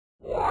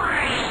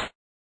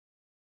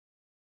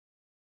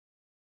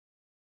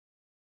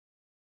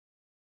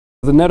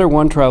The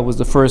NETTER-1 trial was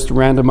the first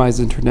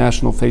randomized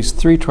international phase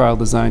 3 trial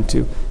designed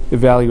to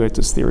evaluate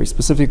this theory,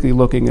 specifically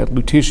looking at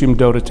lutetium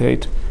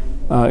dotatate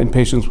in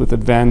patients with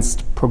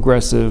advanced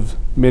progressive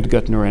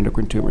midgut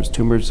neuroendocrine tumors,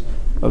 tumors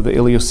of the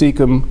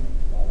ileocecum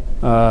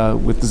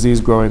with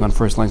disease growing on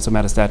first-line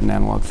somatostatin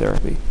analog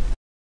therapy.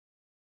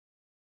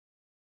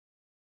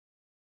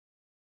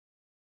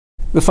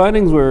 The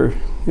findings were,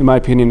 in my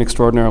opinion,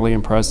 extraordinarily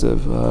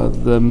impressive.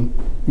 The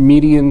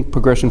median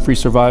progression-free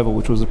survival,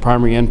 which was the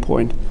primary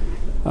endpoint,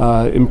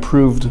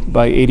 improved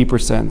by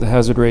 80%. The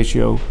hazard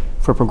ratio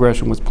for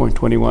progression was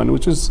 0.21,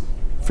 which is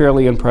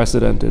fairly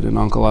unprecedented in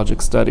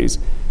oncologic studies.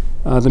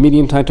 The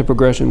median time to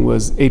progression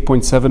was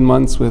 8.7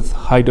 months with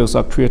high-dose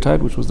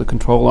octreotide, which was the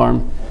control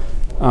arm.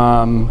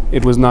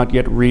 It was not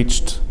yet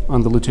reached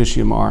on the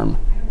lutetium arm,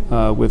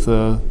 with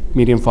a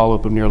median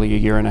follow-up of nearly a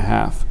year and a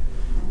half.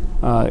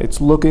 It's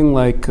looking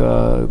like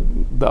the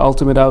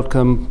ultimate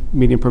outcome,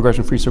 median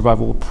progression-free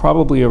survival, will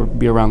probably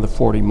be around the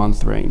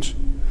 40-month range.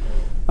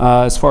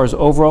 As far as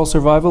overall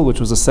survival, which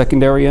was a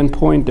secondary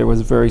endpoint, there was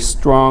a very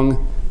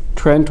strong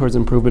trend towards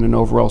improvement in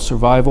overall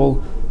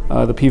survival.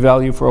 The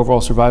p-value for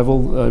overall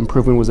survival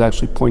improvement was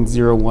actually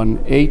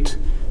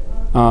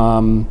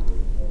 0.018.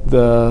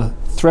 The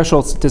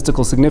threshold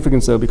statistical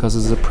significance, though, because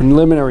this is a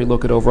preliminary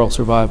look at overall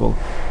survival,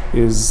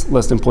 is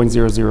less than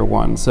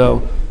 0.001.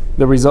 So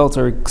the results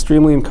are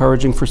extremely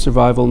encouraging for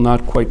survival,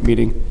 not quite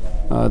meeting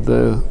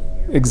the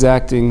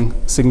exacting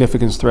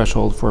significance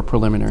threshold for a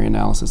preliminary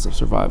analysis of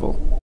survival.